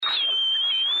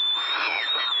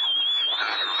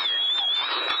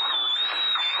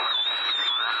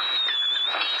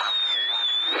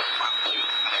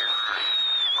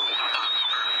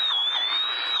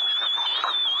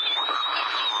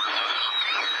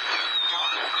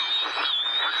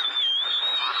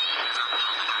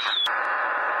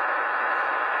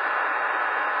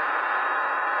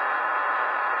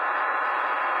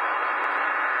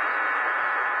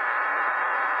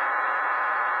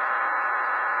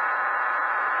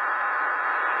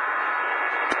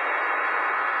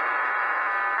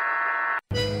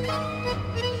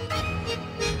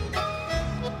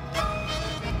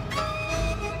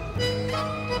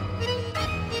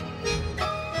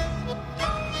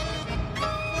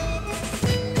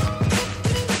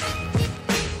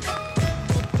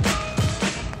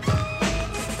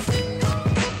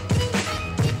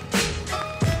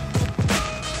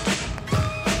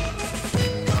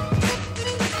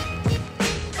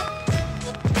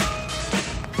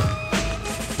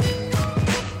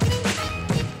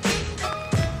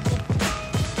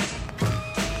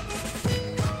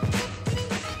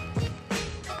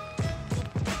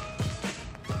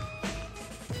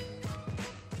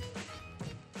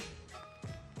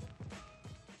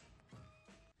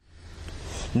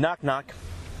Knock, knock.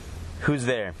 Who's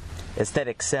there?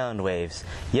 Aesthetic Soundwaves.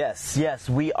 Yes,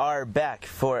 we are back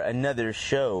for another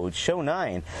show. Show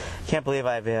 9. Can't believe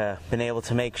I've been able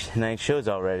to make 9 shows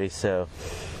already, so,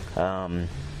 with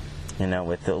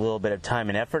a little bit of time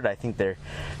and effort, I think they're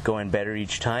going better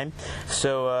each time.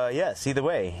 So, yes, either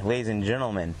way, ladies and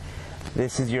gentlemen,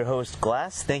 this is your host,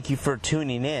 Glass. Thank you for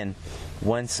tuning in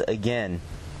once again.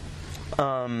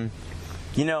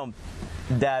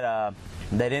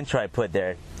 That intro I put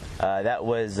there, that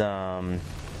was that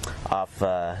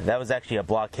was actually a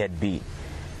Blockhead beat,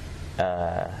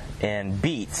 and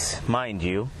beats, mind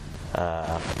you,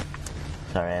 sorry,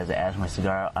 as I ask my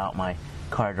cigar out my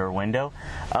car door window,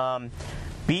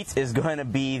 beats is going to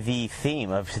be the theme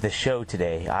of the show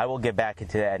today. I will get back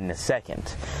into that in a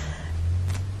second,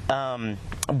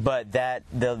 but that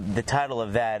the title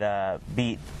of that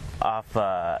beat off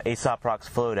Aesop Rock's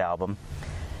Float album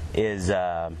is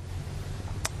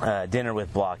Dinner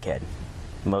with Blockhead.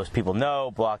 Most people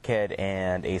know Blockhead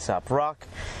and Aesop Rock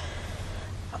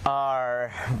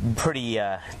are pretty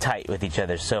tight with each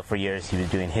other. So for years he was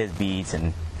doing his beats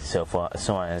and so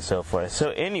on and so forth.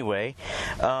 So anyway,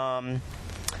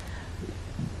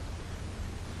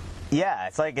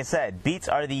 it's like I said, beats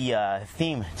are the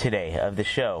theme today of the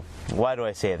show. Why do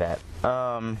I say that?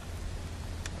 I'm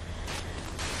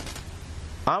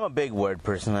a big word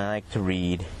person. I like to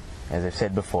read. As I've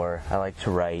said before, I like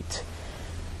to write.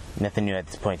 Nothing new at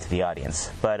this point to the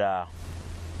audience. But, I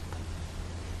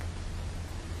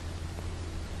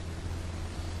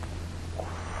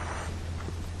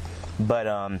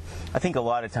think a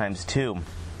lot of times, too,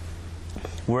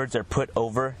 words are put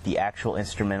over the actual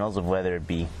instrumentals of whether it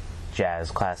be jazz,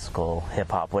 classical,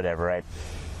 hip-hop, whatever, right?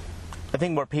 I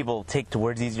think more people take to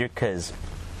words easier because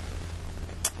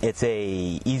it's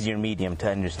a easier medium to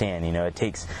understand. It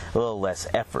takes a little less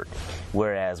effort.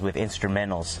 Whereas with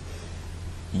instrumentals,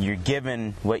 you're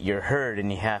given what you heard,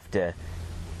 and you have to,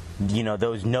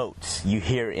 those notes you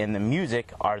hear in the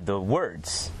music are the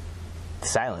words, the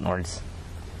silent words,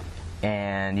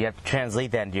 and you have to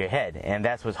translate that into your head. And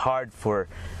that's what's hard for,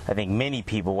 I think, many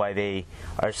people, why they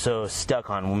are so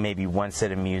stuck on maybe one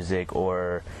set of music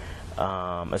or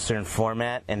a certain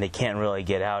format, and they can't really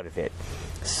get out of it.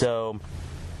 So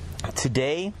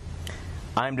today,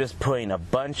 I'm just putting a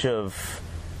bunch of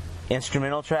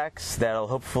instrumental tracks that'll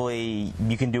hopefully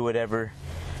you can do whatever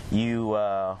you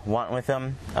want with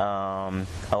them. A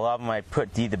lot of them I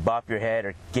put to either bop your head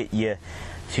or get you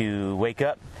to wake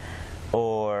up,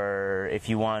 or if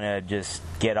you want to just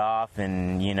get off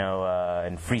and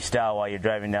and freestyle while you're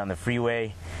driving down the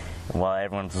freeway while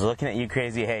everyone's looking at you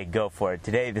crazy, hey, go for it.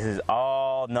 Today this is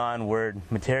all non-word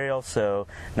material, so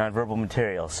non-verbal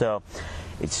material, so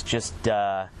it's just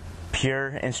pure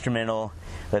instrumental,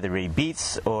 whether it be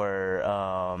beats or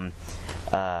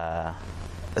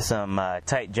some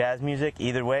tight jazz music.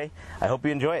 Either way, I hope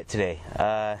you enjoy it today.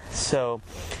 So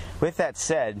with that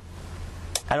said,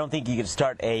 I don't think you could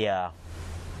start an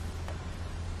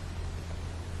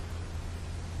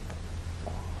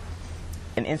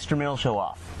instrumental show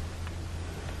off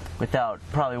without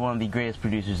probably one of the greatest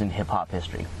producers in hip-hop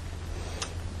history,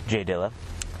 J Dilla.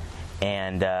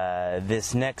 And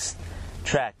this next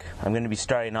track I'm going to be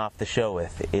starting off the show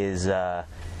with is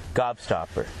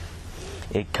Gobstopper.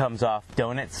 It comes off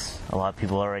Donuts. A lot of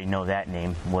people already know that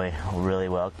name really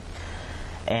well.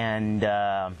 And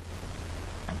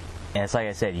it's like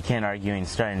I said, you can't argue in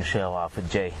starting the show off with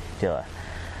J Dilla.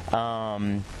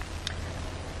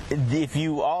 If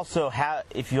you also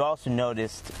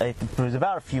noticed, it was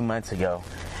about a few months ago,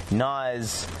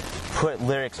 Nas put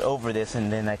lyrics over this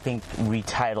and then I think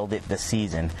retitled it The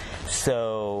Season.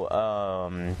 So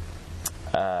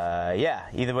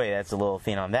either way, that's a little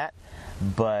thing on that.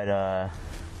 But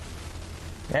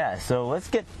so let's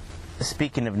get,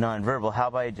 speaking of nonverbal, how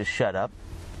about I just shut up,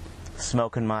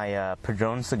 smoking my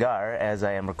Padron cigar as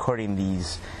I am recording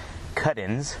these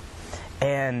cut-ins,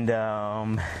 and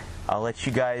I'll let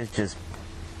you guys just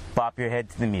bop your head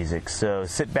to the music. So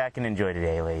sit back and enjoy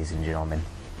today, ladies and gentlemen.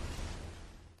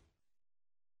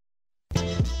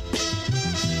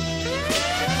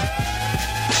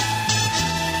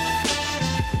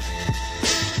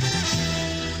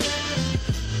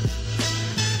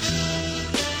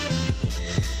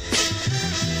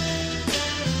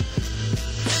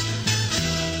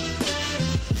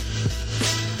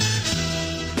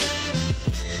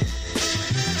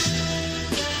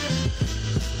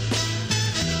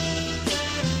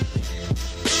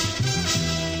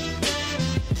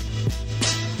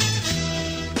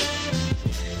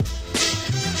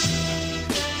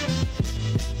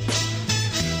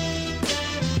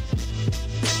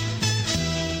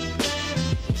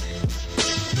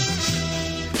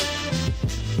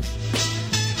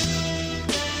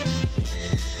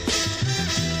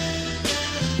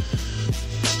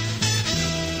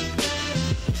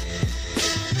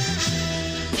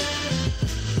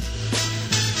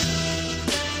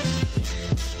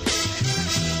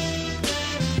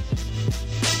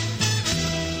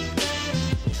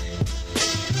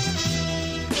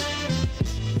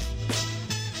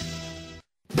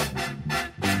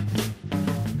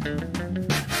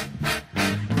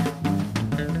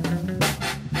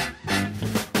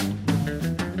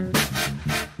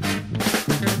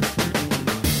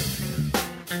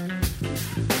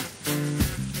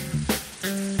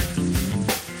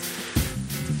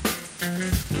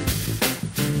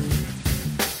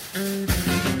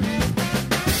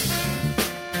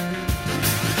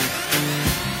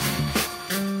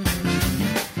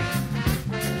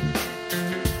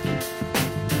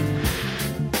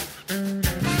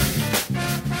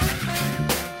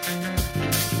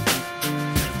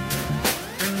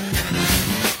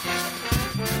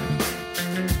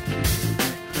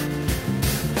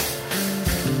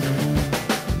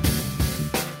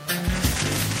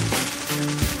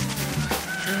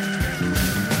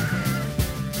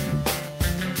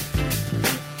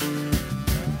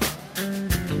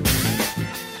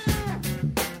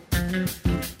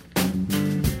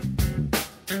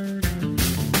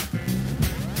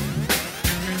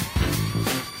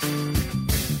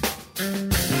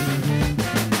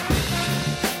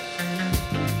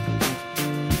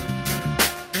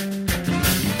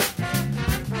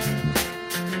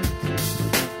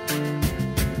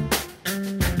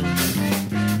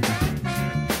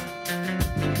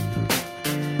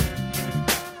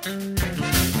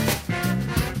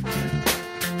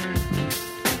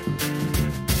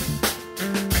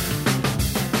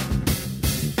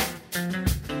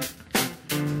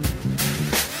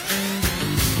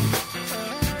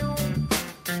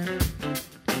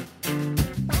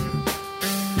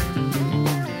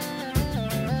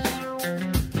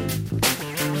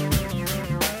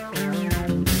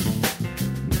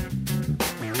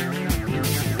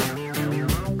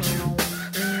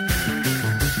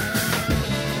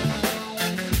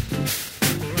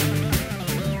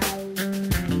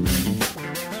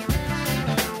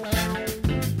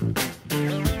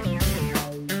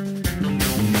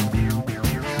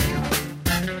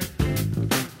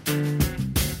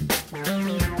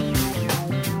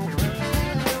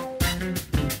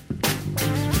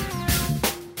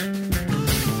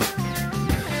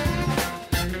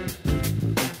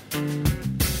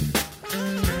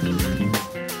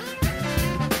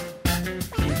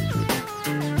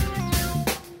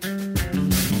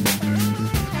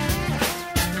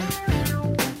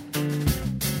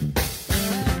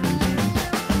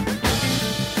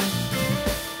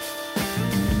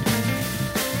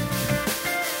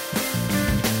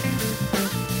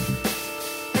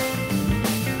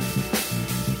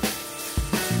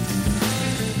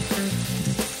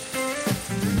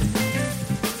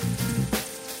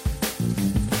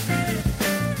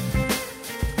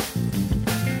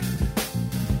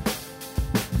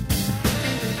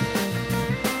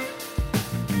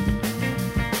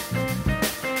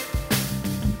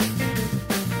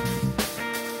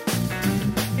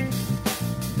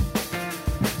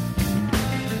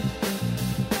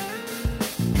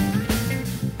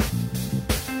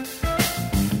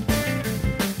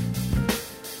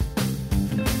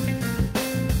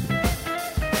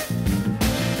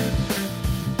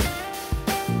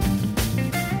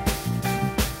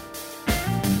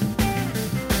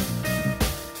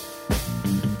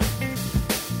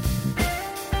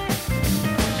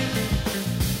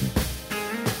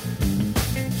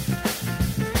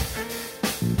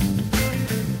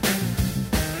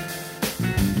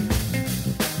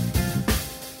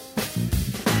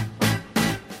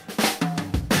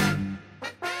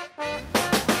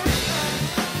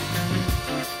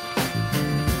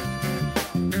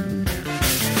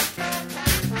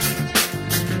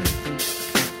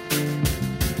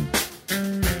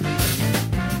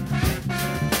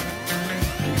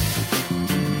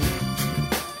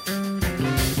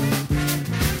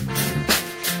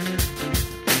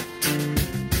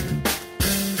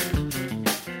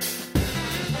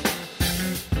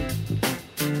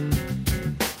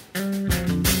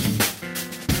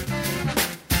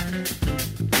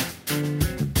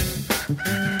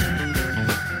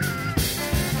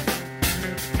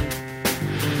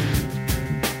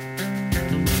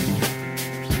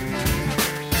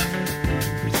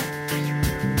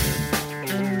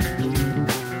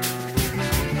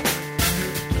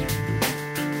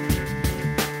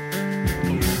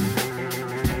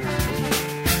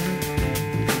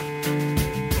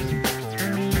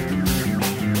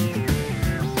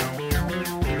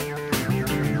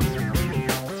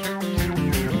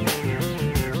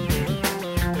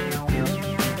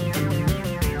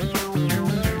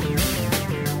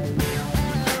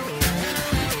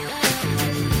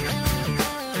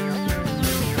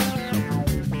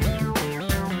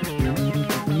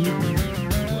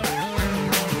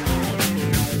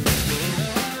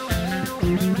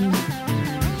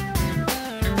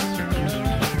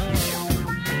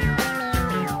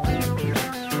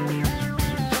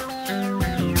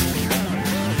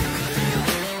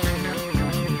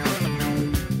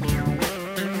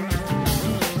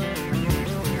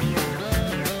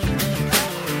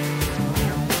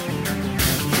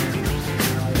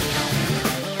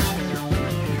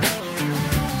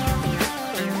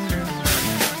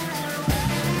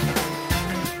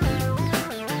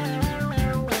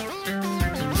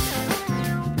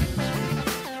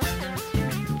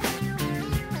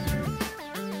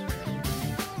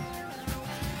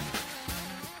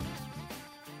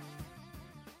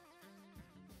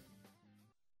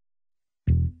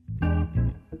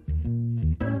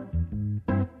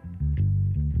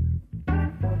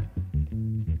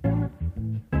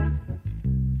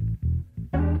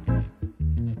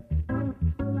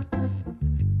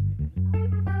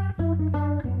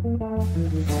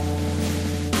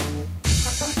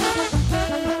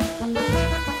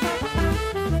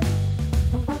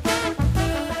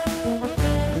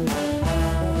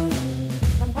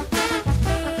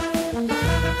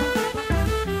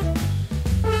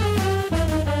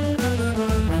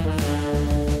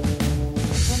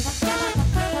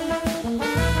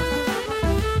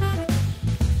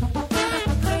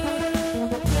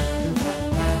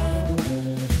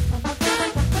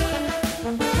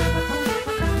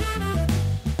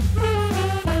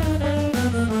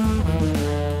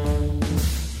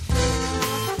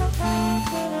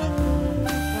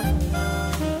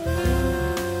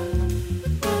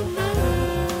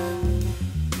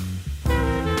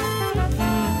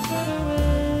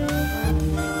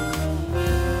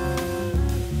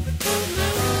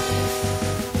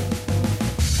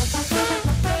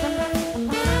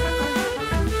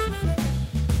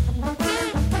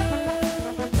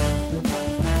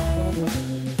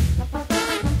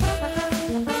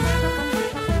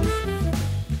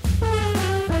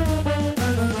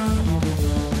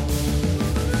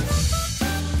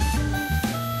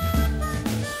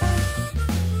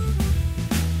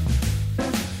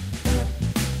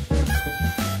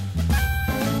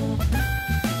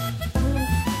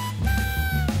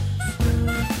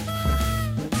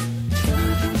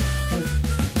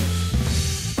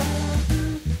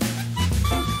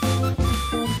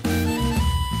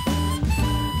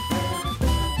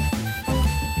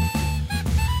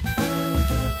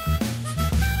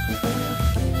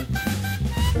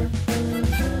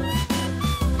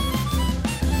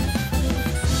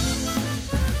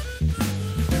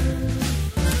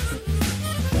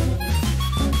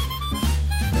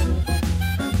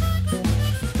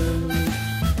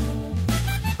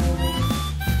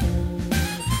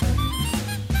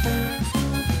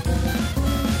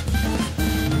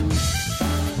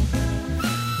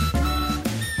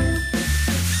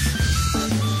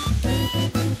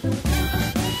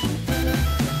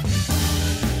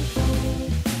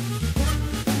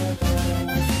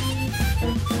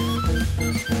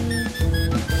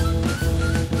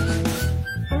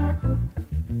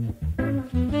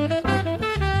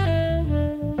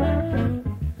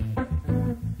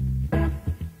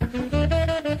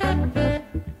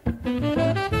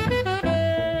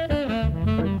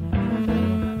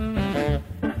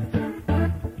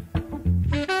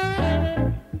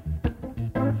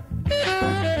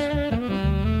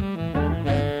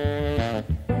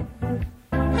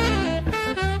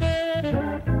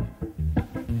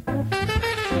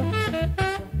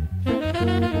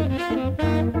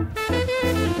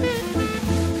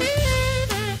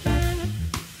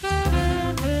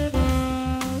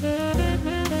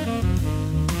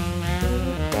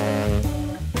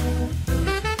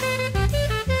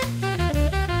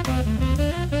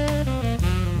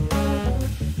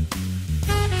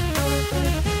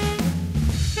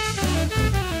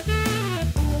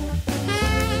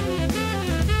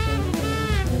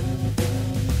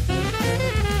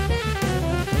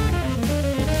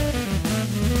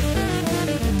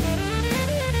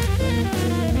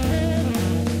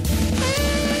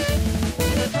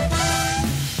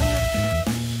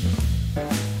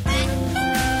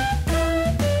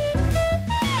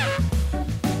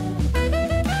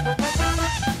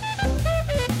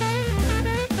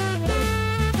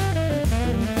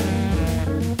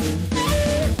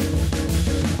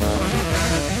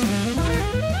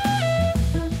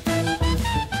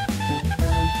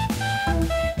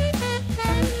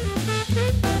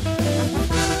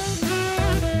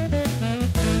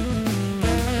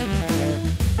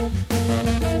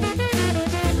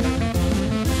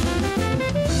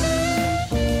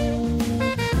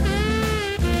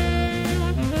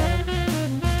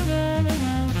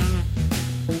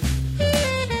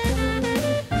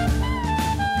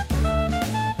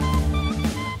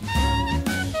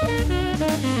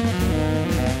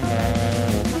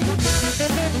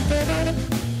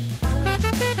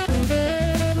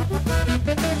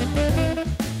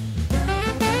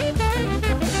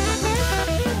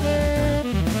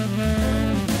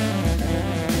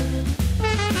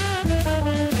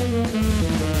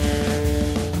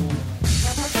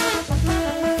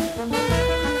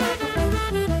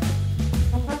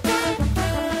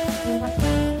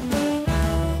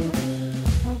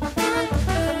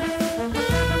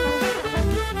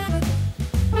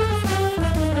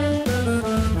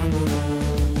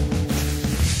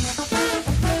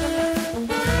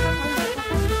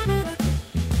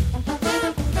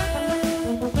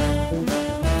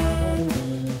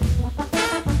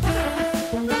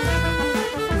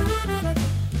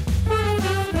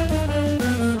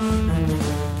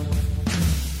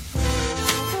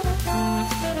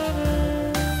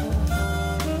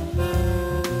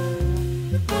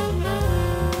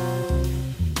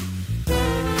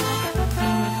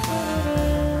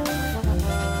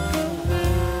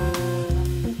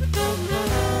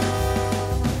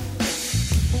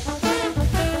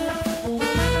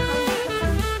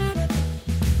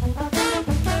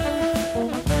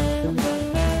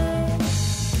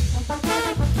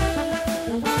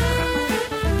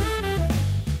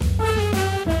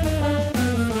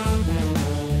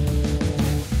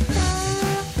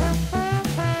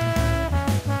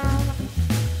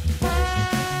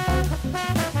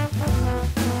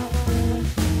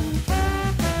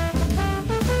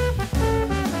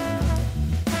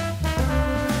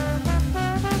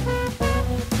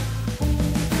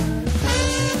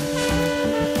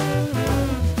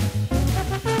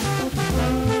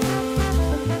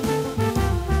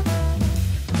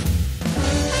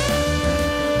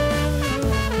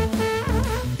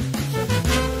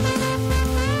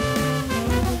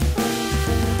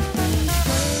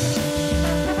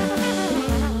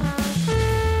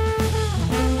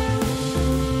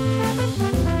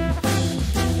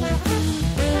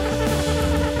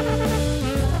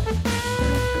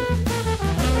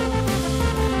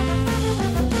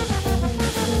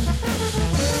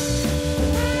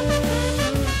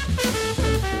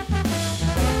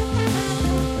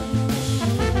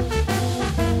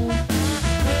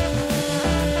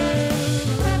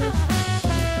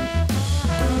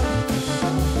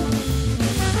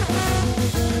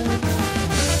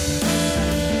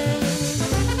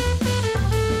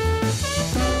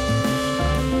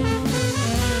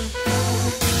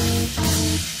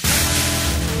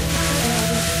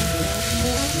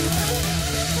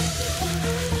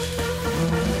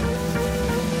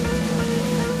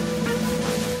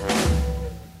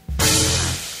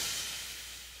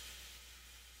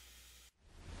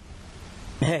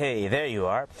 Hey, there you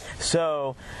are.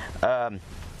 So,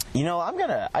 you know, I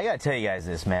gotta tell you guys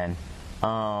this, man.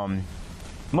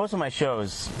 Most of my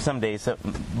shows, some days,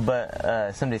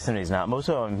 but some days not. Most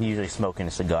of them, I'm usually smoking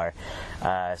a cigar.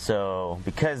 So,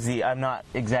 because I'm not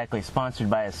exactly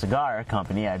sponsored by a cigar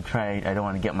company, I don't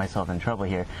want to get myself in trouble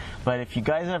here. But if you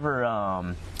guys ever,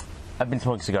 I've been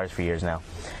smoking cigars for years now.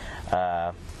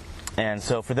 And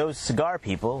so for those cigar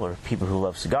people, or people who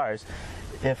love cigars,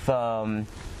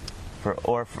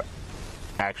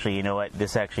 actually, you know what?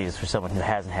 This actually is for someone who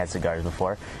hasn't had cigars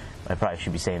before. I probably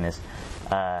should be saying this.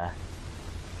 I'm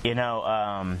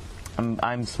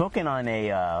smoking on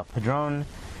a Padron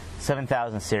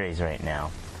 7000 series right now.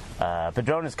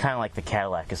 Padron is kind of like the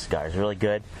Cadillac of cigars, really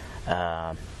good.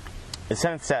 The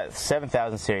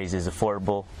 7000 series is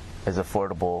affordable.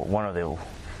 One of the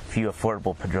few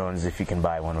affordable Padrones if you can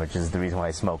buy one, which is the reason why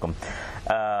I smoke them.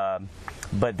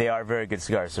 But they are very good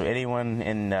cigars. So anyone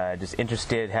just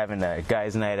interested having a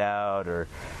guy's night out or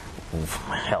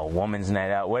hell, woman's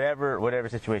night out, whatever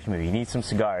situation maybe, you need some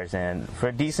cigars, and for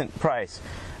a decent price,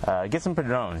 get some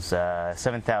Padrones,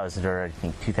 7000 or I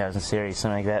think 2000 series,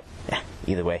 something like that.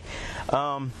 Either way.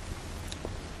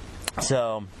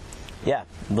 So yeah,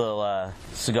 little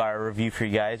cigar review for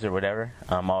you guys or whatever.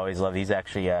 Always love these.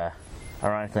 Actually,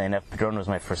 ironically enough, Padron was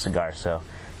my first cigar, so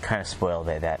kind of spoiled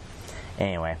by that.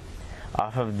 Anyway,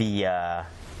 off of the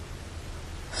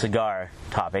cigar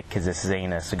topic, because this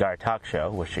ain't a cigar talk show,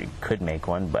 wish I could make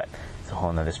one, but it's a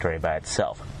whole nother story by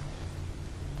itself.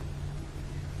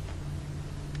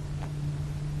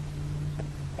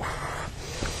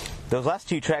 Those last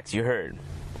two tracks you heard,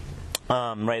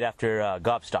 right after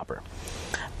Gobstopper,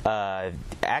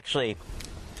 actually,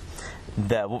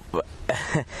 the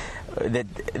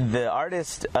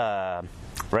artist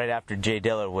right after Jay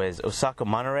Diller was Osaka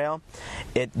Monorail.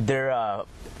 They're a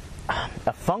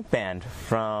funk band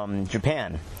from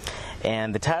Japan,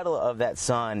 and the title of that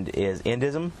song is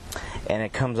Indism, and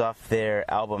it comes off their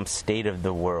album State of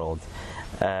the World.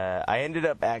 I ended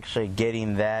up actually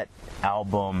getting that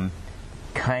album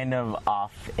kind of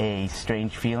off a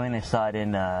Strange Feeling. I saw it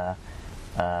in a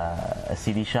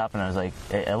CD shop, and I was like,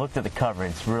 I looked at the cover.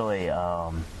 It's really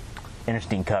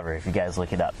interesting cover if you guys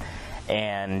look it up,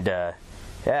 and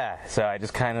yeah, so I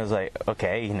just kind of was like,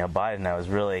 okay, bought it, and I was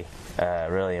really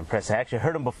impressed. I actually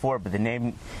heard them before, but the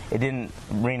name, it didn't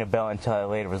ring a bell until I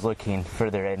later was looking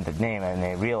further into the name, and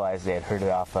I realized they had heard it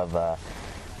off of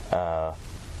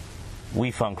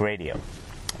We Funk Radio.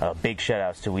 Big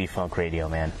shout-outs to We Funk Radio,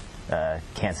 man.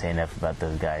 Can't say enough about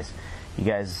those guys. You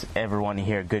guys ever want to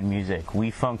hear good music,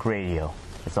 We Funk Radio.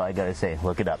 That's all I gotta say.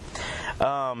 Look it up.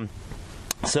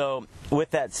 So, with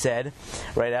that said,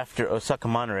 right after Osaka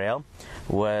Monorail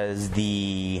was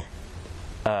the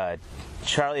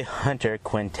Charlie Hunter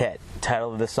Quintet.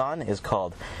 Title of the song is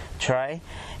called Try,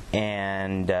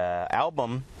 and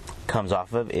album comes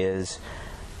off of is,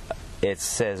 it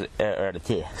says,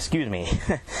 excuse me,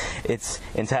 it's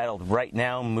entitled Right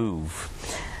Now Move.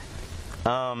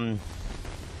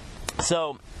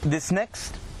 So this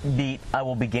next beat I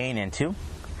will be getting into.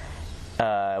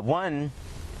 One,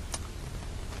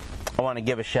 I want to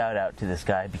give a shout out to this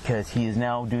guy because he is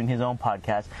now doing his own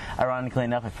podcast. Ironically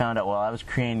enough, I found out while I was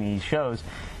creating these shows,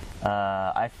 he and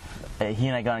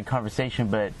I got in conversation,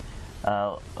 but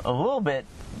a little bit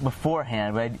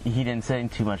beforehand, but he didn't say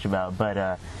too much about it.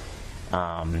 But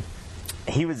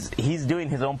he's doing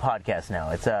his own podcast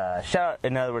now. It's a shout out,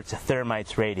 in other words, to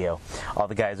Thermites Radio. All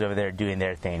the guys over there doing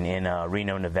their thing in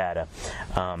Reno, Nevada.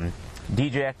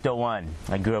 DJ Ecto One.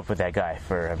 I grew up with that guy.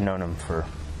 I've known him for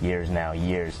years now.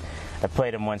 I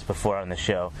played him once before on the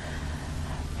show,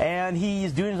 and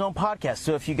he's doing his own podcast.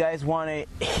 So if you guys want to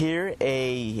hear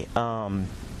a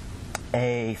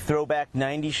throwback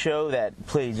 '90s show that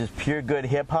plays just pure good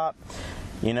hip hop,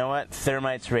 you know what?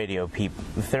 Thermites Radio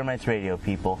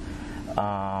people.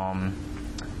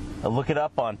 Look it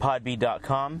up on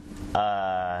podbean.com.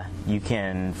 You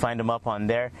can find them up on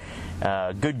there.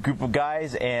 Good group of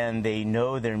guys, and they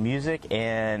know their music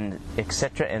and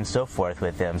etc. and so forth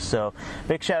with them. So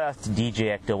big shout out to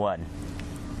DJ Ecto One.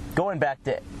 Going back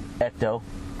to Ecto,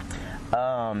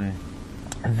 I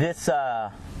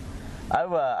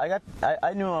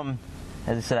knew him.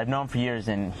 As I said, I've known him for years,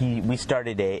 and he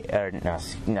started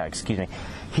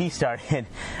he started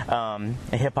a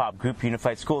hip-hop group,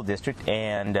 Unified School District,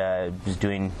 and was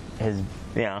doing his,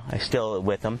 I'm still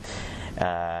with him.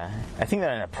 I think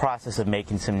they're in the process of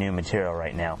making some new material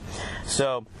right now.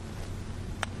 So,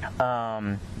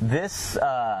 this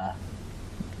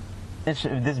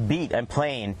beat I'm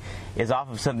playing is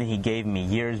off of something he gave me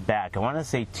years back. I want to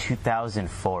say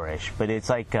 2004-ish, but it's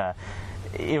like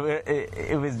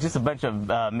it was just a bunch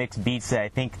of mixed beats that I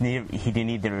think he didn't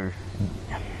either.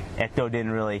 Ecto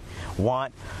didn't really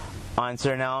want on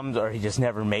certain albums, or he just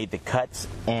never made the cuts.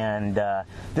 And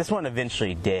this one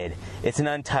eventually did. It's an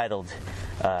untitled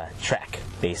track.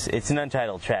 It's an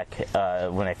untitled track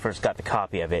when I first got the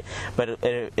copy of it, but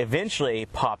it eventually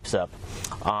pops up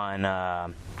on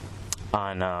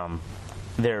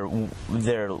their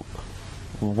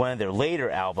one of their later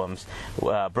albums,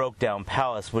 Broke Down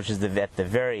Palace, which is at the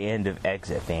very end of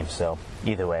Exit Theme. So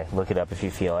either way, look it up if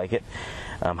you feel like it.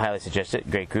 Highly suggest it.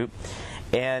 Great group.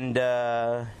 And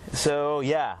so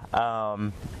yeah,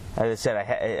 as I said,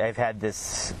 I've had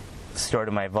this stored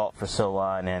in my vault for so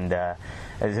long, and as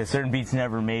I said, certain beats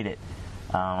never made it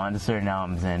onto certain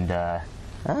albums, and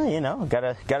you know,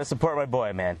 gotta support my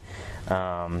boy, man,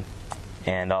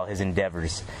 and all his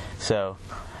endeavors. So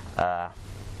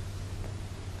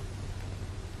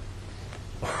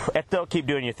Ecto, keep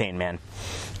doing your thing, man.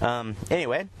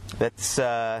 Anyway, that's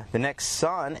the next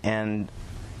song, and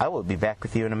I will be back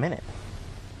with you in a minute.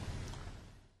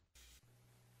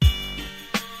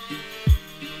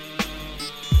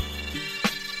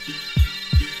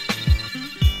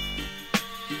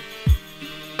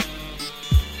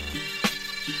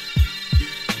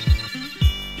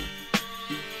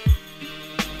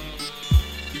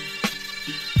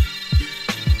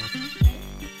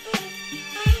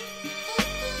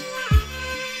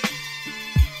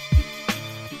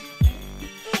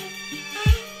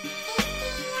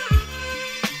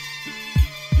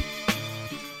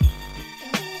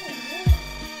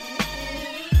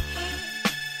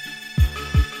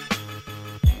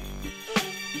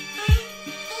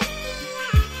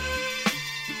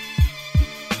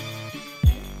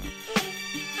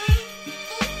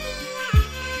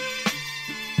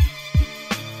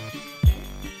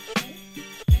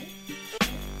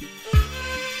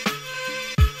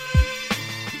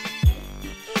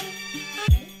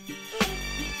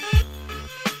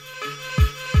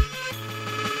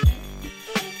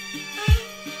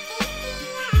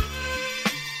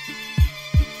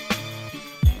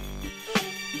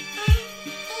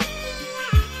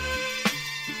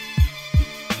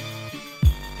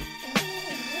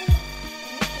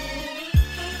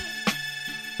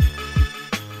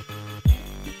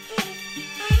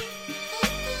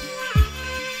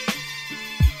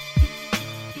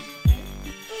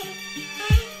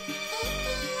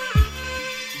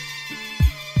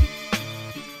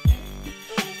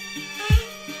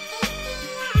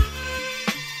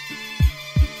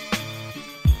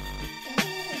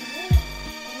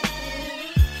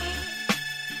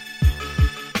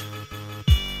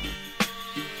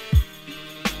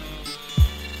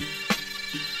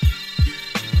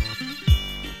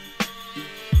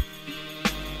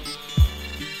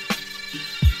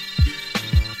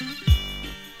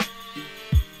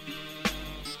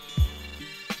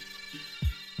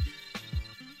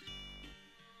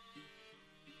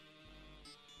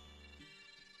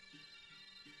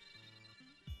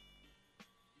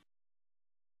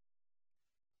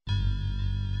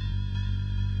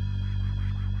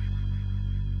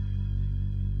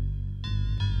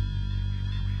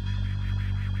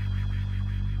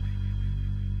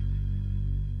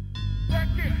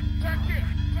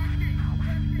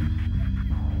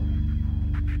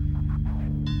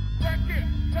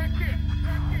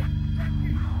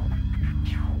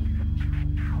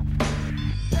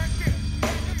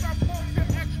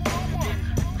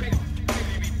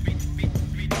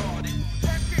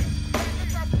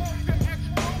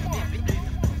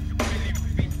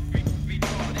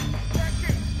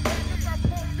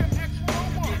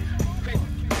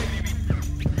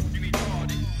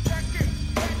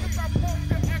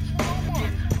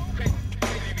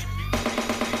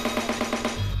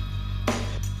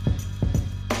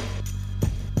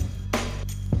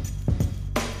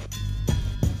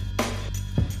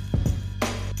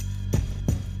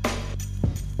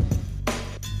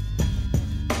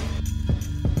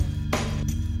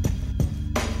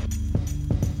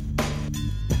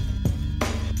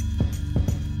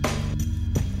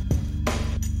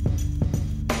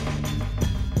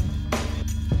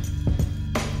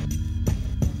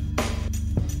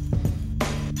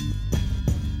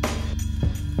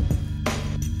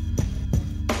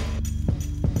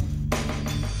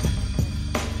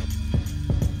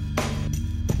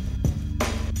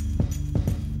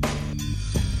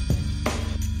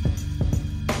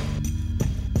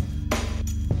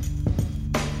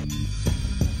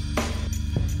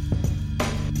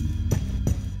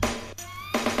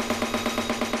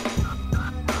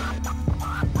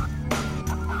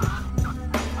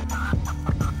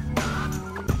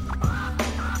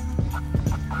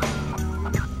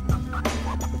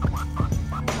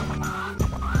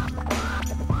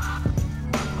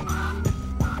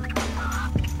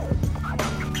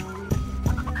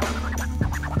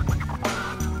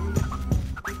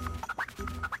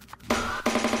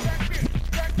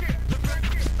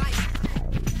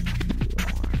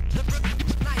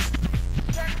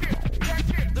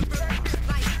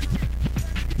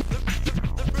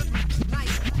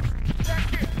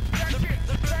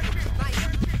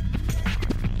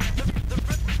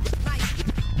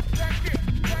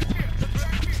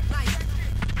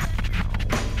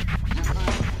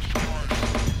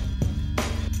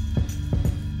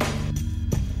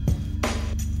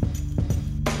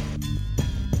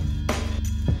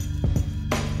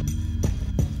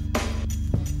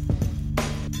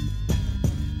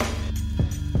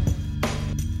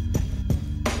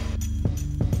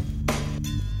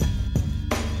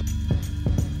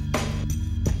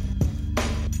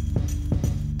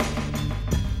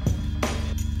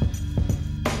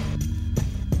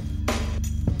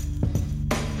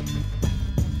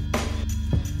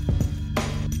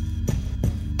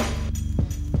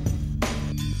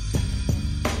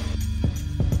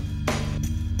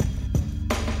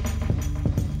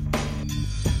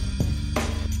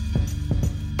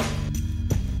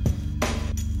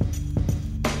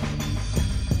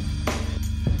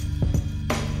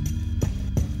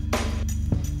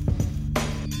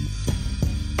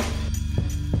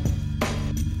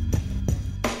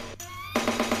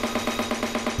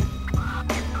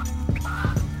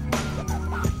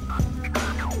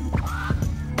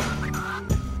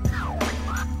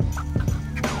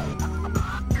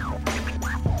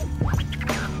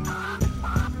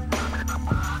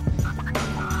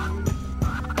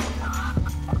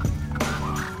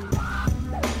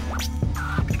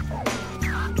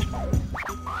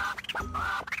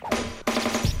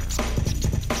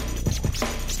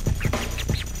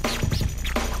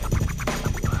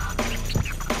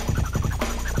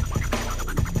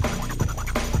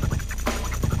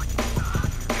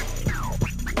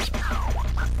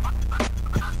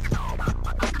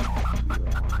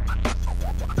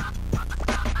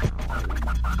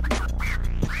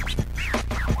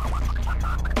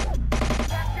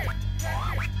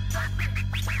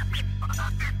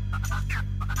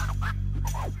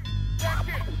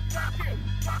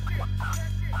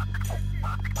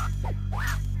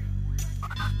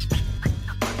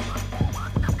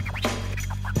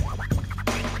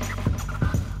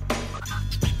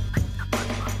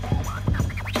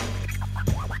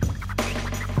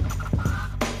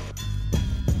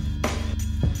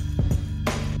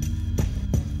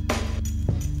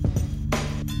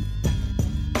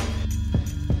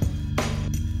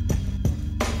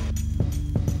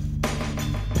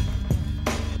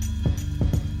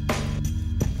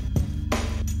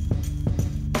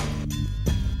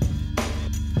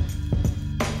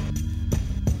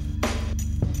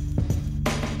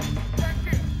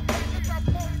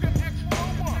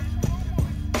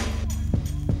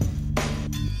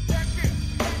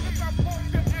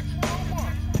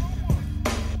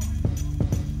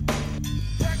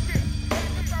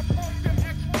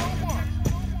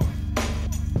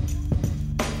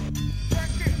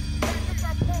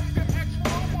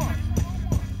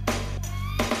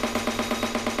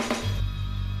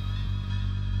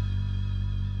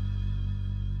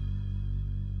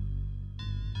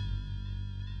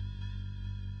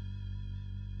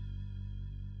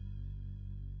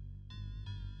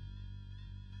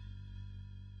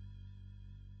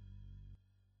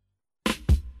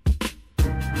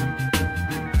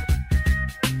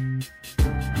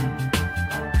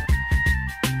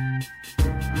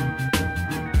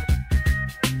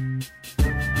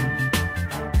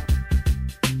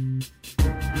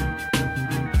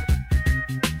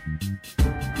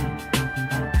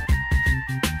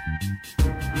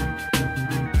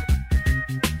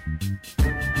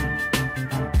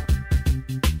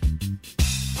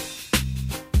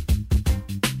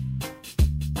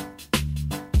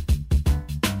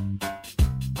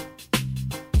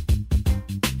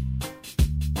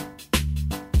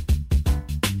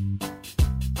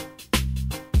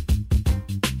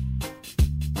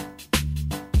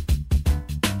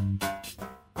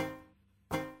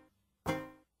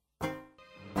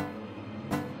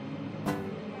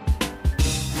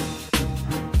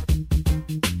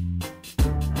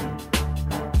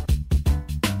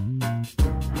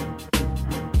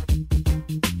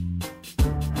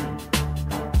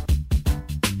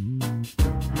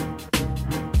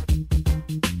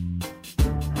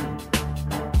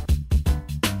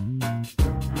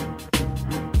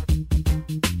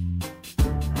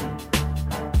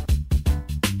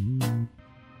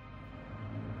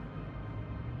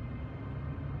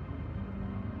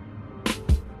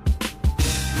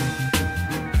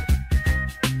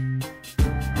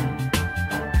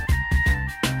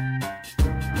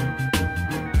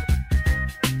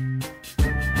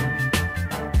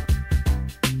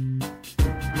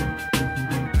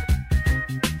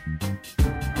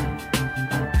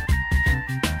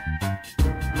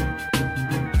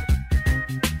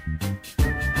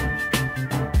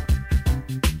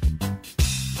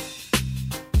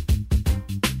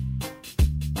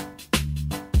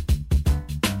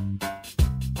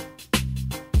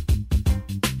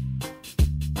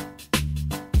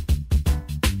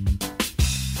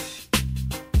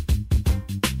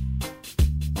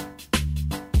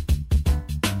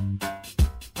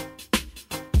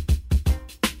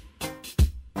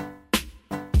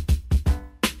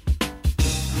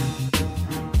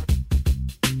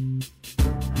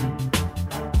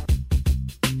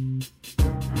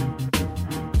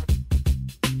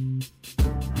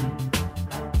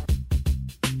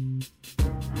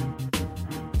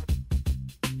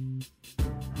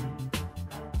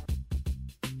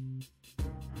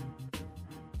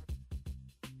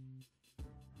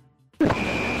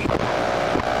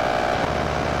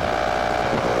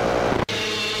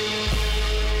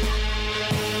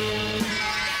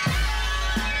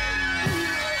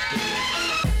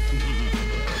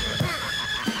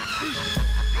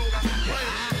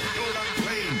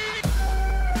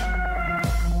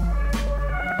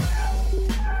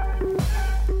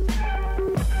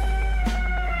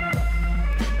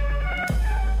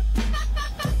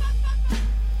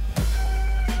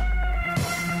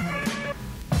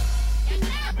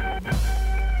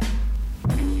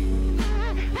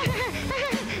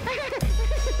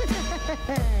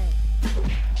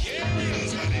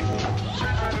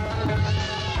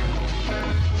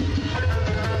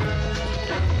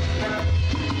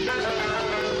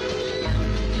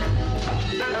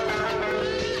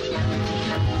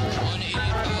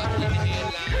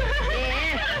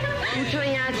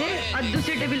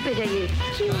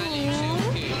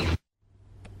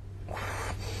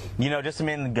 You know, just a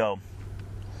minute ago,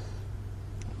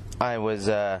 I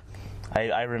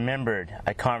remembered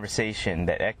a conversation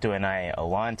that Ecto and I a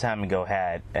long time ago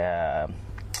had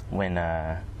when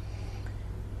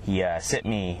he sent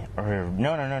me, or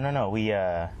no.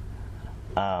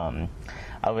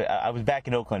 I was back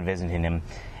in Oakland visiting him,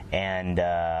 and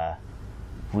I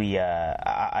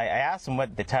asked him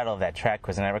what the title of that track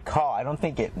was, and I recall, I don't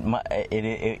think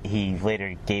he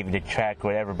later gave it a track or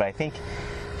whatever, but I think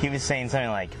he was saying something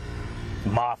like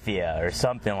Mafia or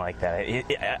something like that.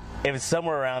 It was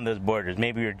somewhere around those borders.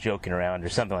 Maybe we were joking around or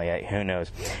something like that. Who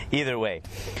knows? Either way.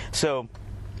 So,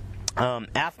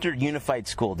 after Unified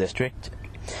School District,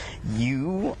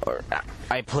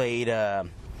 I played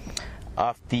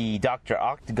off the Dr.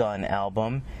 Octagon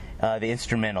album, the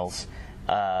instrumentals,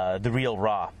 the Real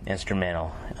Raw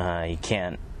instrumental. You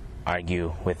can't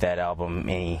argue with that album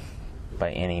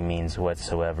by any means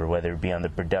whatsoever, whether it be on the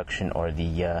production or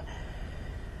the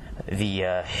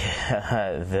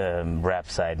rap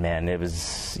side, man. It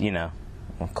was, a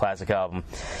classic album.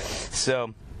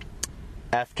 So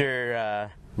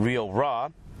after Real Raw,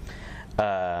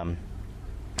 I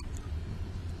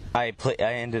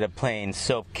ended up playing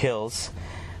Soap Kills.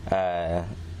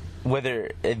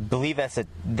 Whether I believe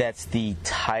that's the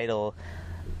title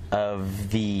of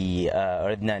the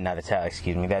or not the title,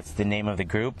 excuse me. That's the name of the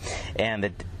group,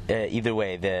 and either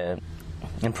way,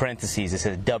 in parentheses it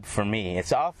says "Dub for Me."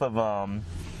 It's off of one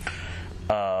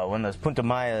of those Punta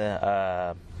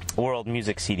Maya world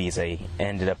music CDs I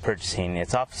ended up purchasing.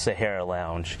 It's off Sahara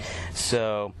Lounge,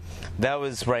 so that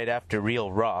was right after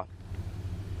Real Raw,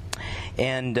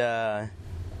 and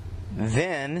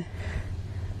then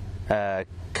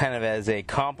kind of as a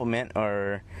compliment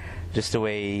or just a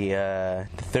way to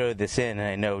throw this in, and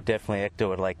I know definitely Ecto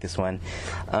would like this one.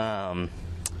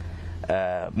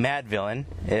 Mad Villain.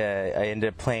 I ended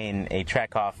up playing a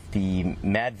track off the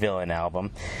Mad Villain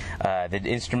album. The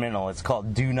instrumental. It's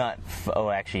called "Do Not."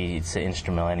 Actually, it's an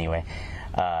instrumental anyway.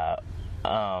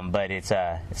 But it's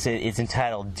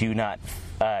entitled "Do Not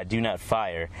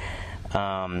Fire,"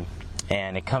 and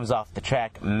it comes off the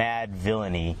track "Mad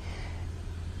Villainy."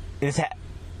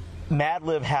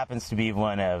 Madlib happens to be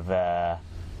one of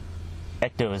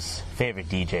Ecto's favorite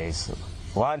DJs.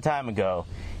 A long time ago,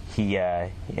 he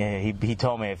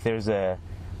told me if there's a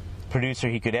producer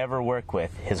he could ever work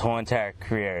with his whole entire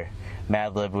career,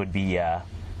 Madlib would be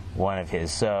one of his.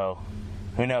 So,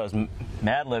 who knows?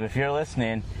 Madlib, if you're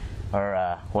listening,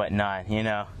 or whatnot,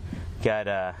 got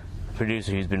a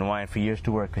producer who's been wanting for years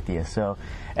to work with you. So,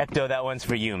 Ecto, that one's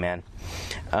for you, man.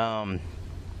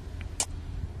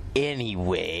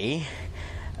 Anyway,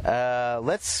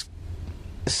 let's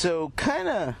kind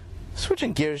of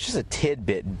switching gears just a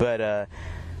tidbit, but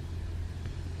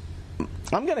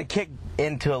I'm gonna kick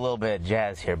into a little bit of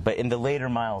jazz here, but in the later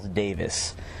Miles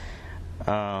Davis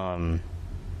on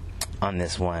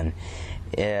this one.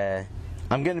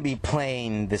 I'm gonna be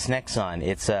playing this next song.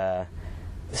 It's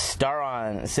Star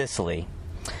on Sicily.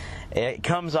 It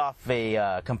comes off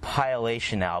a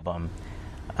compilation album.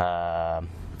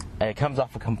 It comes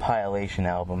off a compilation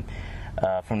album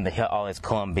from all his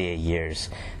Columbia years.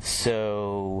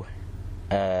 So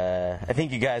I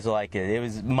think you guys will like it. It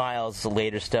was Miles'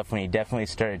 later stuff when he definitely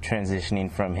started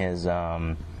transitioning from his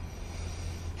the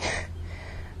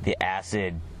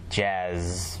acid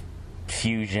jazz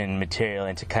fusion material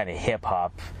into kind of hip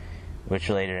hop, which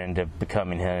later ended up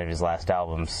becoming one of his last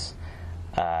albums.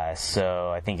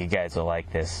 So I think you guys will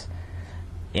like this.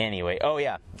 Anyway,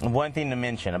 one thing to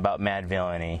mention about Mad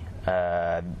Villainy.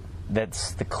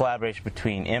 That's the collaboration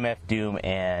between MF Doom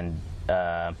and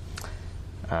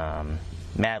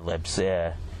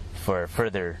Madlibs for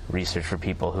further research for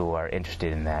people who are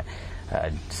interested in that.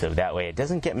 So that way it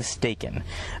doesn't get mistaken.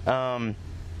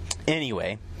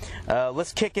 Anyway,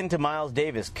 let's kick into Miles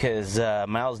Davis, because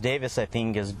Miles Davis, I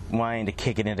think, is wanting to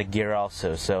kick it into gear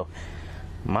also. So,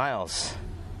 Miles,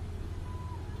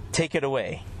 take it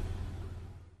away.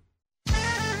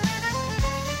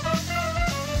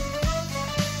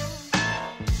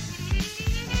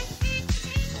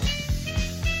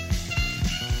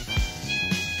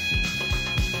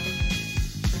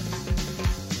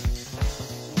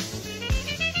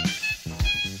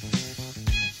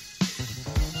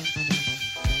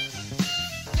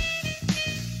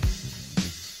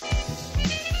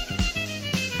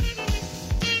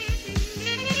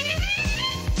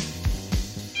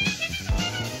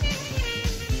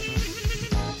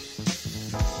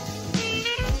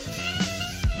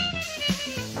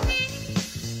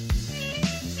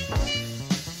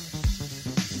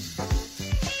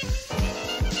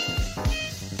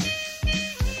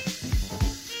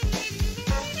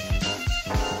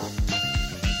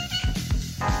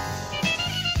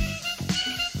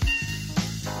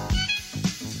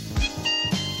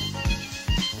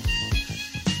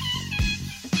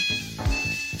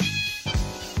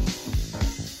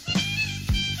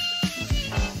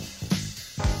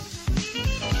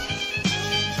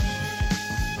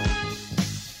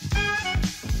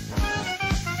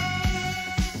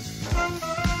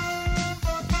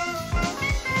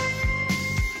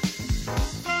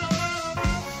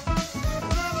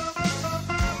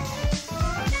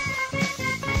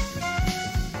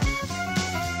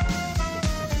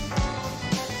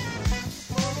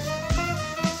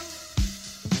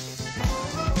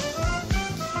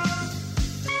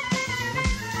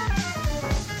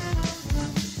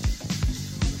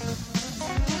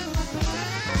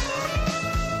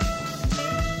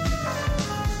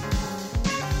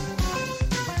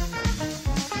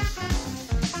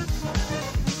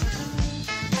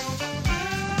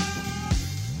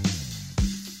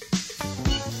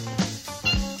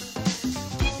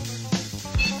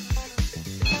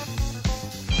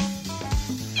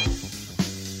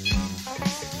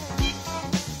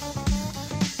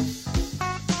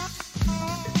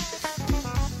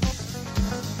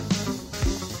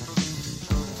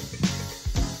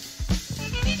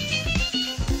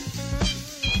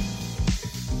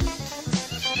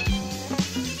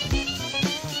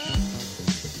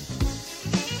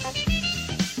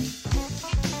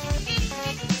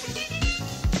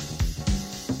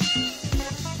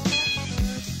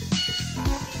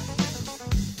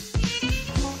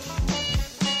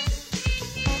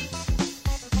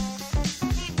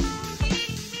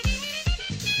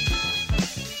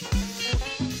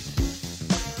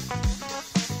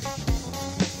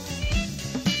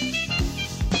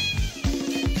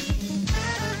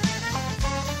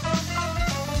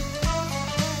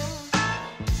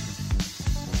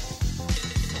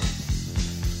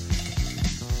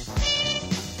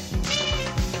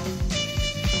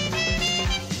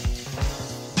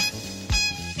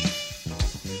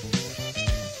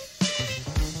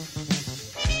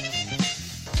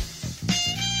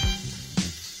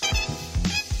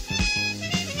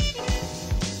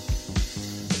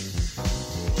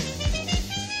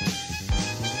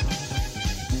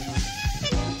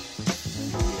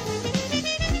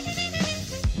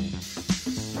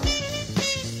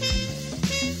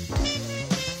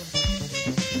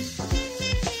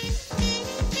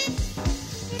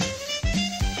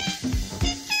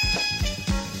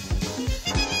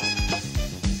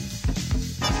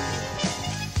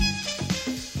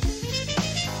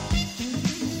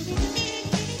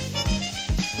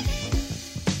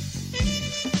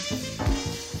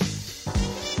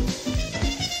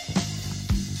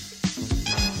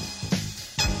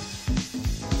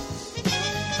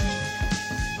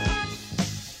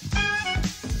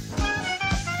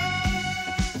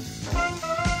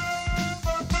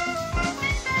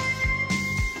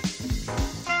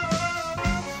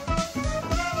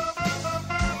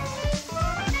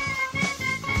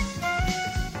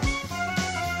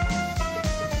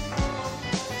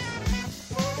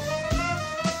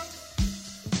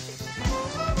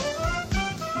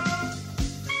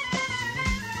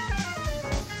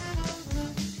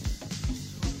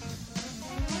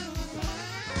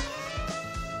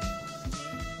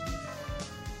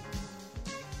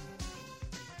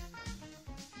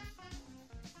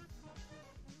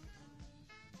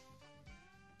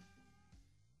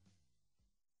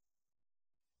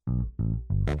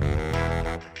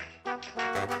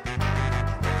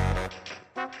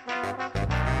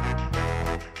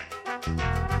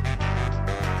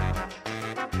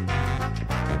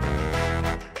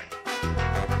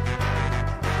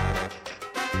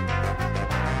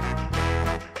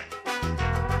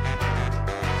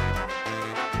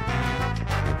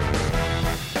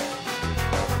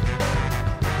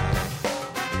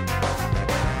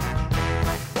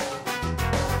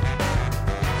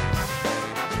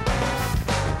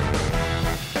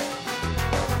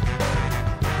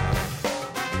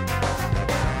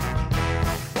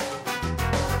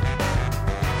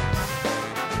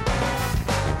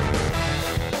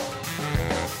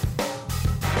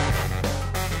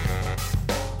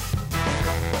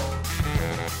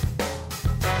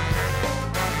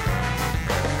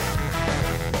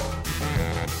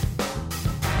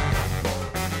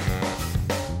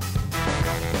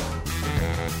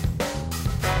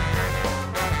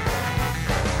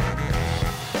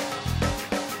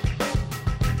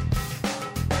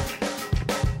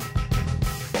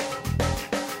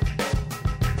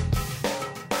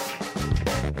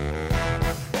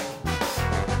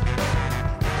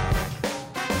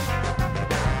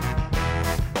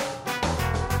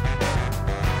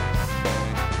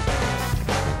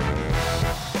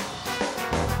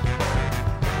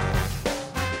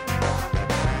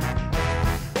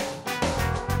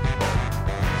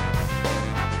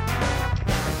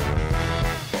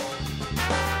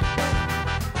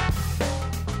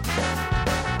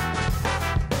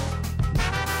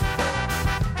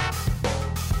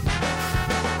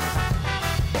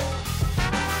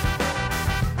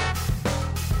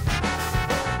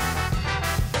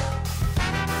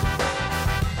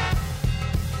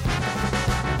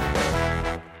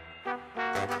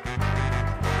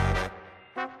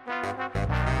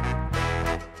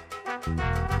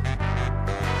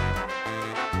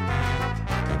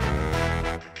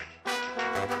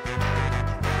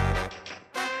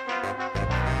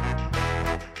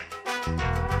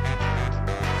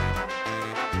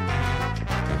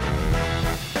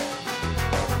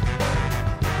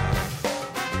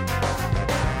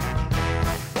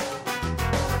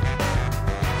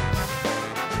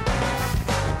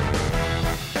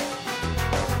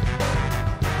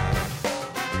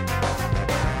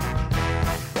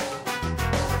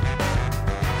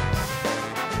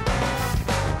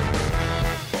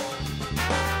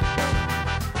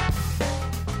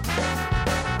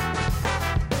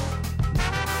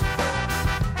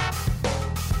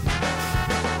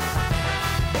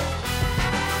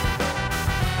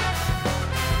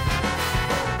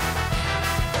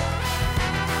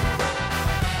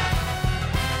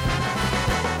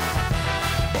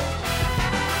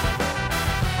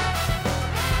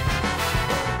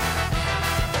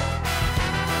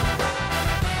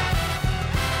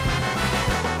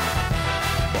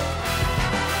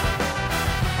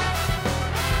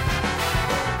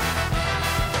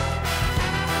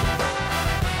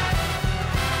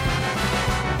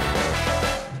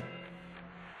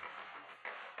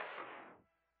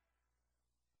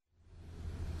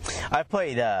 I've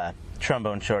played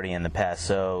Trombone Shorty in the past,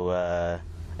 so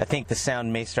I think the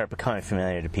sound may start becoming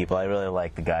familiar to people. I really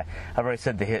like the guy. I've already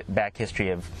said the back history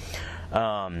of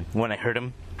when I heard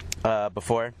him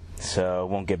before, so I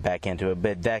won't get back into it.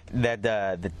 But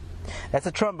that's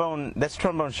a trombone. That's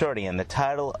Trombone Shorty, and the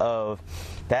title of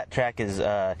that track is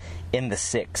 "In the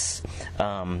Six."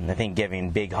 I think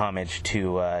giving big homage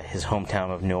to his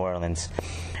hometown of New Orleans,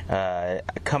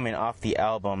 coming off the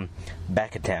album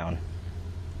 "Back of Town."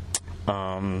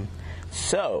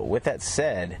 So, with that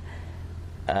said,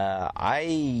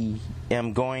 I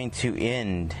am going to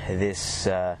end this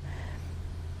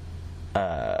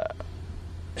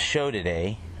show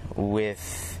today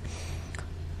with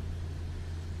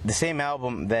the same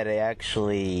album that I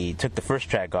actually took the first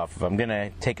track off of. I'm going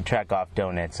to take a track off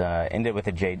Donuts, end it with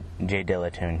a Jay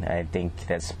Dilla tune. I think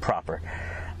that's proper.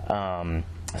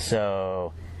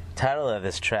 So, title of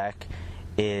this track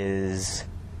is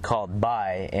called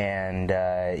Bye, and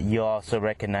you'll also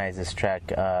recognize this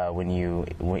track when you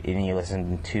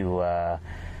listen to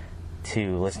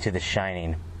the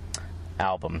Shining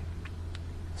album.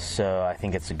 So I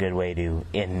think it's a good way to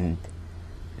end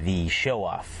the show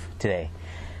off today.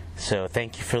 So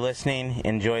thank you for listening.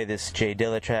 Enjoy this Jay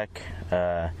Dilla track.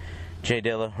 Jay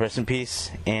Dilla, rest in peace.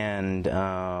 And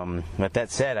with that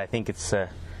said, I think it's a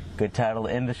good title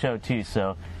to end the show too.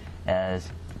 So as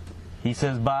he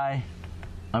says bye,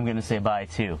 I'm going to say bye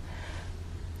too.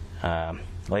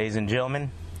 Ladies and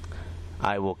gentlemen,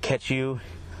 I will catch you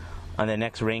on the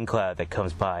next rain cloud that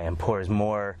comes by and pours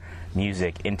more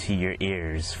music into your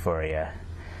ears for you.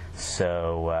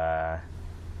 So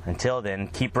Until then,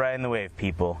 keep riding the wave,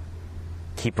 people.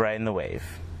 Keep riding the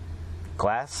wave.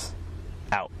 Glass,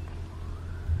 out.